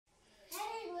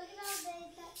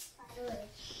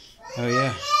Oh,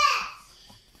 yeah.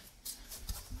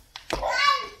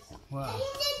 Wow.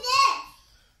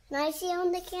 Can I see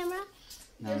on the camera?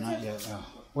 No, not yet. Oh.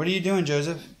 What are you doing,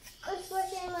 Joseph?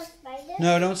 Squishing with spider?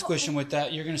 No, don't squish him with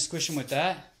that. You're going to squish him with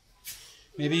that?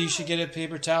 Maybe you should get a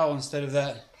paper towel instead of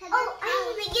that. Oh, I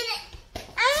want to get it.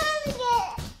 I want to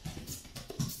get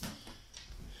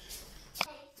it.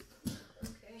 Okay.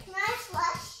 Can I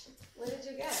flush? What did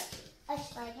you get? A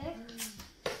spider.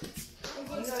 You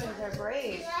guys are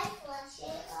brave. Can I flush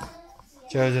it?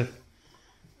 Joseph,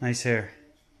 nice hair.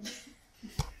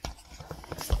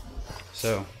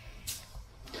 So,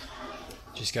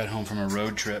 just got home from a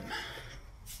road trip.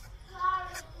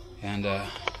 And I'm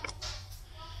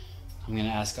going to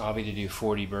ask Abby to do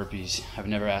 40 burpees. I've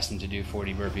never asked him to do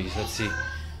 40 burpees. Let's see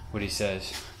what he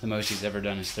says. The most he's ever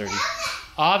done is 30.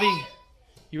 Abby,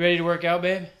 you ready to work out,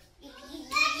 babe? Yep.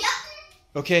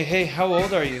 Okay, hey, how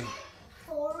old are you?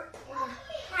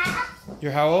 4.5.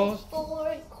 You're how old?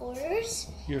 4.25.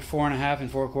 You're 4.5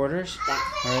 and 4/4? Yeah.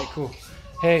 All right, cool.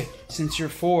 Hey, since you're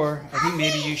 4, I think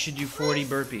maybe you should do 40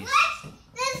 burpees.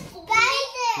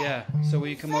 Yeah, so will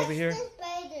you come over here?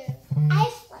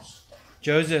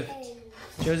 Joseph,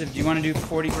 do you want to do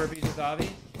 40 burpees with Avi?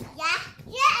 Yeah,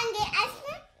 and get ice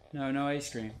cream? No ice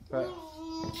cream. But I mean, no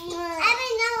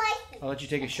ice cream. I'll let you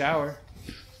take a shower.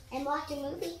 And watch a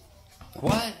movie.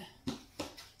 What?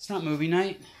 It's not movie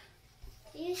night.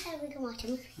 You said we can watch a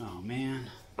movie. Oh, man.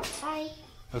 Bye.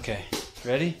 Okay,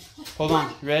 ready? Hold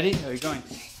on. Ready? Oh, you're going.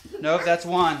 Nope, that's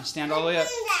 1. Stand all the way up.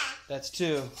 That's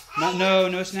 2.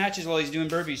 No snatches while he's doing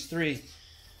burpees. 3.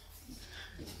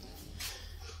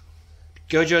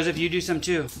 Go, Joseph. You do some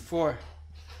too. 4.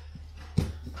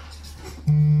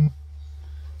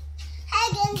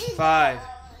 5.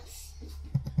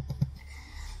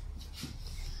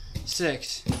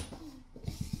 6.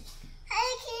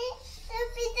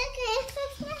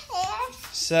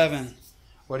 7.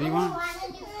 What do you want?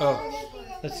 Oh,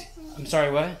 I'm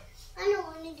sorry. What? I don't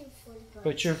want to do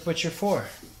 40. But you're 4.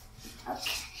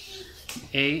 Okay.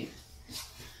 8.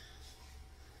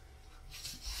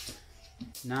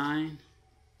 9.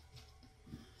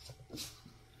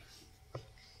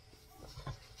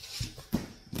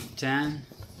 10.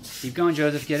 Keep going,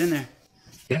 Joseph. Get in there.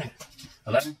 Get in there.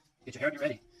 11. Get your hair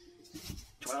ready.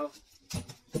 12.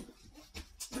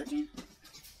 13.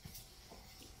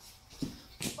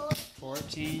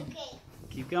 14. Okay.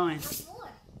 Keep going. I'm 4.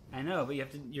 I know, but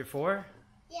you're 4?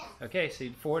 Yeah. Okay, so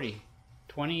 40.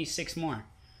 26 more.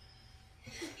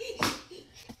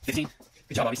 15.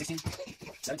 Good job, Bobby. 16.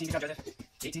 17. Good job, Joseph.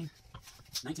 18.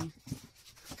 19.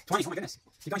 20. Oh my goodness.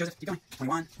 Keep going, Joseph. Keep going.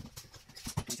 21.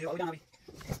 22. All the way down, Bobby.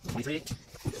 23.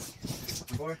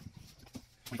 24.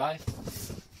 25.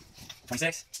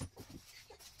 26.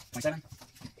 27.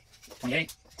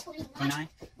 28. 29.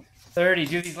 30.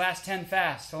 Do these last 10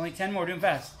 fast. Only 10 more. Do them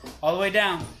fast. All the way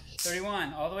down.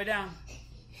 31. All the way down.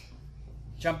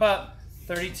 Jump up.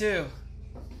 32.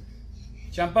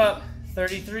 Jump up.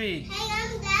 33. Hey,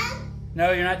 I'm done.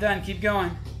 No, you're not done. Keep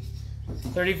going.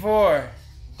 34.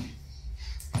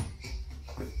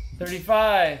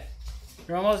 35.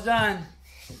 You're almost done.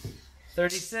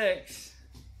 36.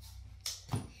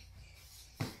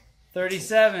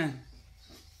 37.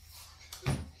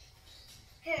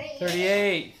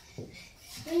 38.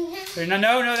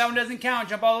 No, that one doesn't count.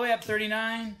 Jump all the way up.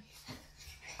 39.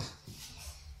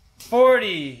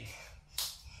 40.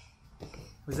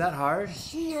 Was that hard?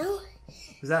 No.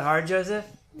 Was that hard, Joseph?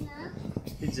 No.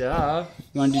 Good job.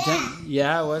 You want to do 10?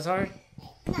 Yeah, it was hard.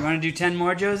 You want to do 10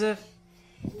 more, Joseph?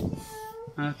 No.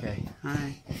 Okay, all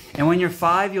right. And when you're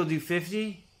 5, you'll do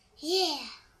 50? Yeah.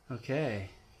 Okay.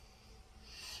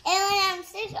 And when I'm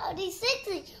 6, I'll do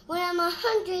 60. When I'm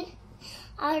 100,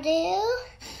 I'll do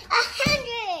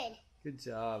 100. Good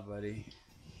job, buddy.